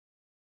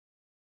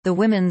The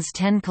women's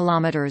 10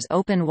 km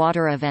open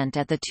water event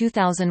at the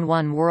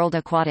 2001 World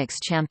Aquatics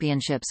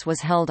Championships was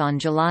held on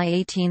July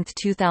 18,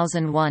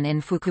 2001 in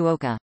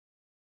Fukuoka.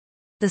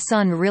 The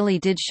sun really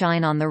did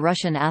shine on the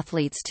Russian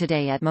athletes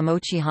today at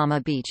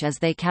Momochihama Beach as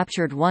they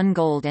captured 1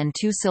 gold and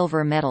 2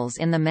 silver medals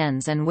in the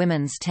men's and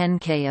women's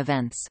 10K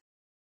events.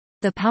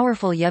 The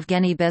powerful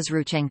Yevgeny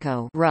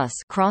Bezruchenko Rus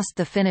crossed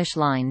the finish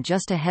line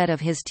just ahead of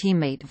his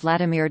teammate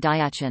Vladimir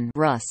Dyachin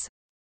Rus.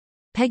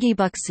 Peggy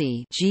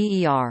Buxi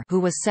GER,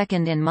 who was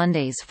second in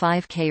Monday's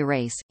 5K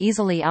race,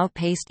 easily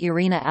outpaced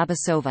Irina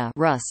Abasova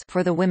Rus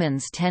for the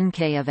women's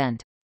 10K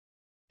event.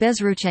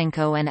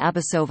 Bezruchenko and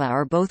Abasova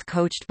are both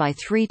coached by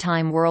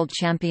 3-time world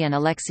champion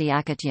Alexei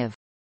Akatyev.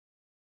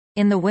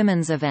 In the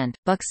women's event,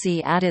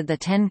 Buxi added the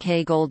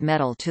 10K gold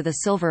medal to the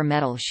silver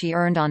medal she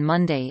earned on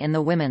Monday in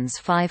the women's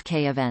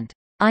 5K event.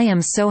 "I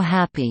am so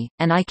happy,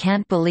 and I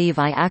can't believe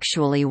I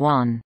actually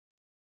won.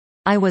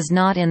 I was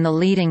not in the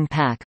leading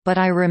pack, but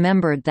I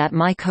remembered that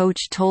my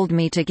coach told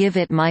me to give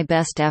it my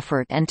best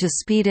effort and to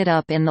speed it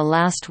up in the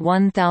last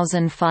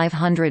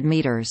 1,500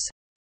 meters.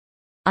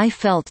 I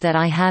felt that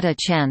I had a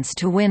chance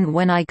to win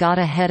when I got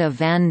ahead of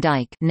Van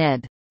Dijk."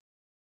 Ned.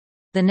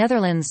 The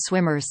Netherlands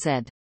swimmer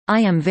said,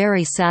 "I am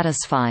very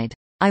satisfied.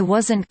 I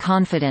wasn't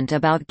confident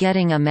about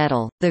getting a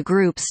medal, the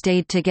group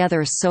stayed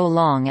together so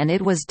long and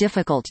it was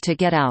difficult to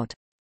get out.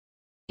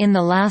 In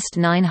the last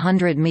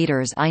 900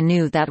 meters I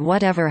knew that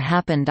whatever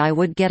happened I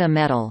would get a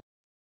medal."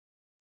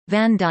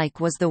 Van Dijk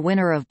was the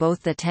winner of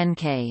both the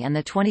 10K and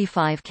the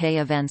 25K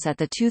events at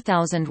the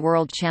 2000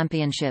 World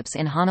Championships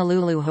in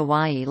Honolulu,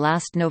 Hawaii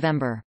last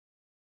November.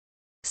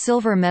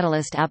 Silver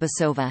medalist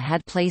Abasova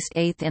had placed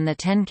 8th in the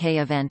 10K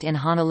event in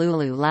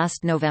Honolulu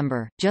last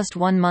November, just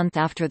 1 month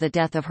after the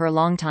death of her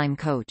longtime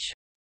coach.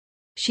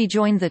 She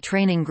joined the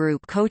training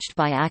group coached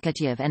by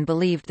Akatyev and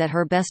believed that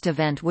her best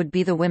event would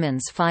be the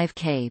women's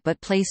 5K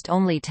but placed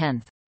only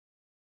 10th.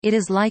 It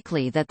is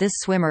likely that this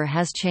swimmer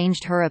has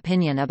changed her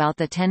opinion about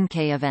the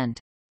 10K event.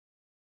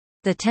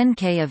 The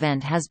 10K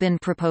event has been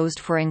proposed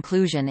for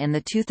inclusion in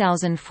the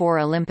 2004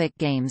 Olympic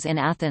Games in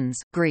Athens,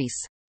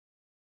 Greece.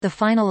 The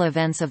final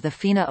events of the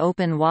FINA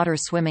Open Water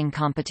Swimming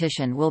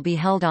Competition will be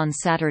held on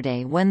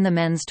Saturday when the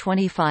men's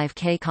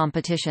 25K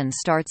competition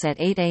starts at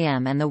 8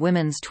 a.m. and the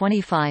women's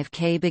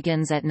 25K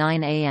begins at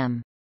 9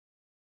 a.m.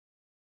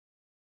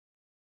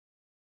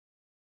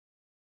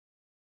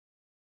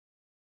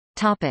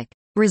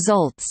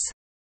 Results.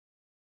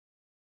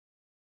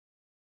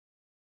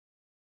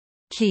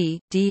 Key,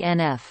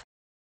 DNF.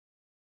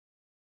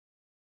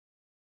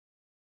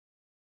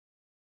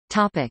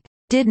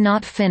 Did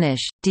not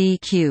finish,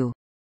 DQ.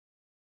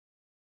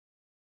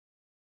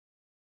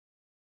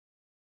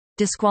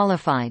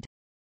 Disqualified.